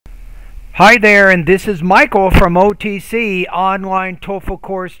Hi there, and this is Michael from OTC Online TOEFL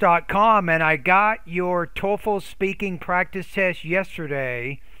Course.com, and I got your TOEFL speaking practice test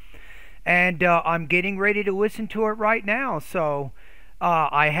yesterday, and I'm getting ready to listen to it right now. So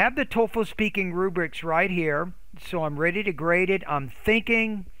I have the TOEFL speaking rubrics right here, so I'm ready to grade it. I'm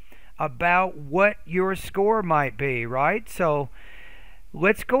thinking about what your score might be, right? So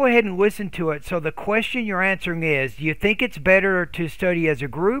let's go ahead and listen to it. So the question you're answering is, do you think it's better to study as a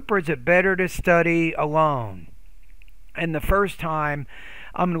group or is it better to study alone? And the first time,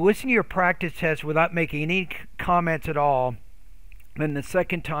 I'm going to listen to your practice test without making any comments at all. Then the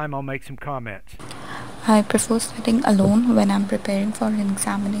second time, I'll make some comments. I prefer studying alone when I'm preparing for an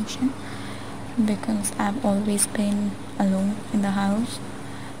examination because I've always been alone in the house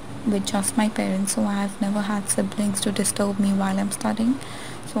with just my parents, so I've never had siblings to disturb me while I'm studying.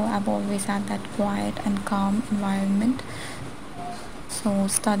 So I've always had that quiet and calm environment. So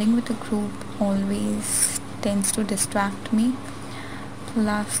studying with a group always tends to distract me.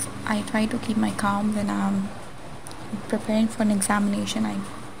 Plus, I try to keep my calm when I'm preparing for an examination. I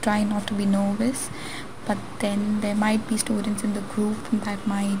try not to be nervous, but then there might be students in the group that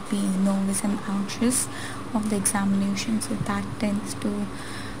might be nervous and anxious of the examination, so that tends to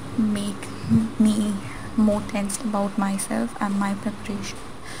make me more tensed about myself and my preparation.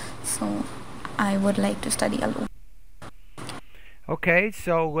 So I would like to study alone. Okay,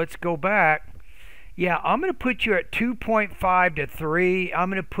 so let's go back. Yeah, I'm going to put you at 2.5 to 3. I'm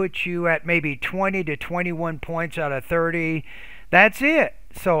going to put you at maybe 20 to 21 points out of 30. That's it.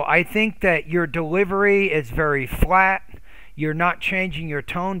 So I think that your delivery is very flat. You're not changing your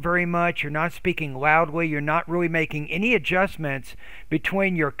tone very much. You're not speaking loudly. You're not really making any adjustments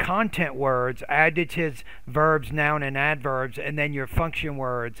between your content words, adjectives, verbs, noun, and adverbs, and then your function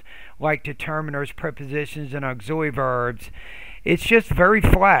words like determiners, prepositions, and auxiliary verbs. It's just very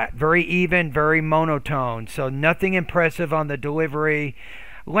flat, very even, very monotone. So nothing impressive on the delivery.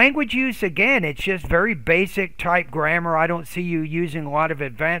 Language use, again, it's just very basic type grammar. I don't see you using a lot of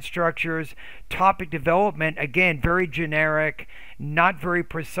advanced structures. Topic development, again, very generic, not very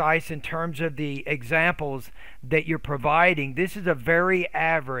precise in terms of the examples that you're providing. This is a very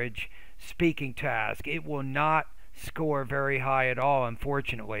average speaking task. It will not score very high at all,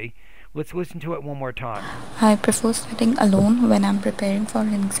 unfortunately. Let's listen to it one more time. I prefer studying alone when I'm preparing for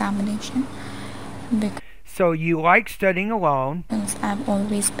an examination So you like studying alone because I've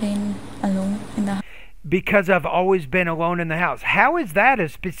always been alone in the house. because I've always been alone in the house. How is that a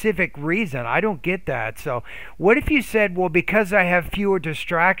specific reason? I don't get that. So what if you said, well, because I have fewer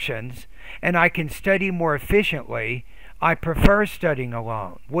distractions and I can study more efficiently, I prefer studying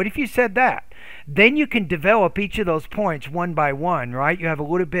alone? What if you said that? Then you can develop each of those points one by one, right? You have a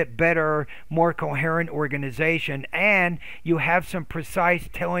little bit better, more coherent organization, and you have some precise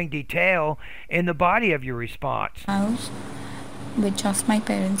telling detail in the body of your response. House with just my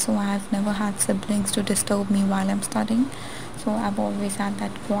parents, so I've never had siblings to disturb me while I'm studying. So I've always had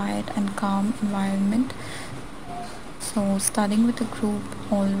that quiet and calm environment. So studying with a group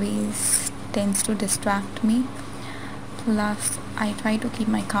always tends to distract me. Plus, I try to keep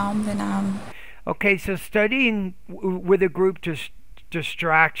my calm when I'm Okay, so studying with a group just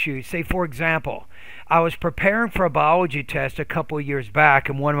distracts you. Say, for example, I was preparing for a biology test a couple of years back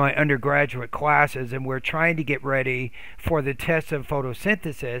in one of my undergraduate classes, and we're trying to get ready for the test of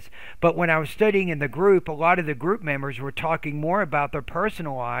photosynthesis. But when I was studying in the group, a lot of the group members were talking more about their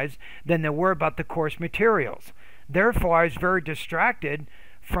personal lives than they were about the course materials. Therefore, I was very distracted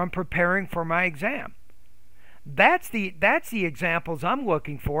from preparing for my exam. That's the examples I'm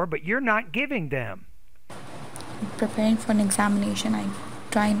looking for, but you're not giving them. preparing for an examination. I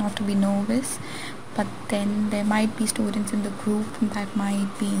try not to be nervous, but then there might be students in the group that might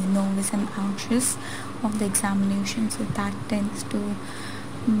be nervous and anxious of the examination, so that tends to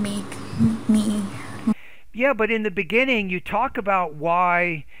make me. Yeah, but in the beginning, you talk about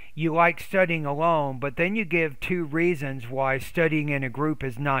why you like studying alone, but then you give two reasons why studying in a group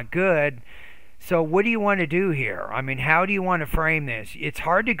is not good. So what do you want to do here? I mean, how do you want to frame this? It's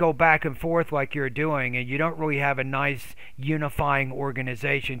hard to go back and forth like you're doing, and you don't really have a nice unifying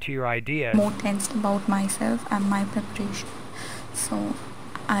organization to your ideas. More tensed about myself and my preparation. So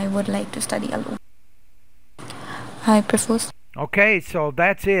I would like to study alone. I prefer. Okay, so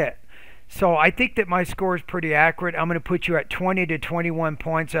that's it. So I think that my score is pretty accurate. I'm going to put you at 20 to 21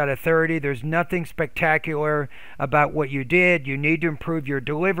 points out of 30. There's nothing spectacular about what you did. You need to improve your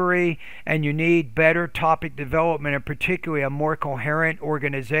delivery, and you need better topic development, and particularly a more coherent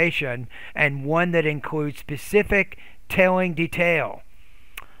organization, and one that includes specific telling detail.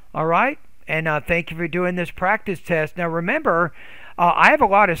 All right? And thank you for doing this practice test. Now remember, I have a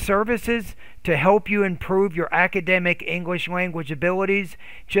lot of services to help you improve your academic English language abilities.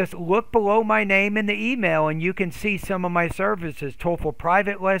 Just look below my name in the email and you can see some of my services. TOEFL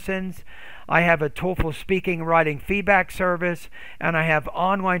private lessons. I have a TOEFL speaking and writing feedback service, and I have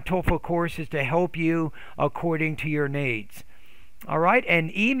online TOEFL courses to help you according to your needs. All right,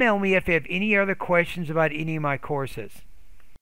 and email me if you have any other questions about any of my courses.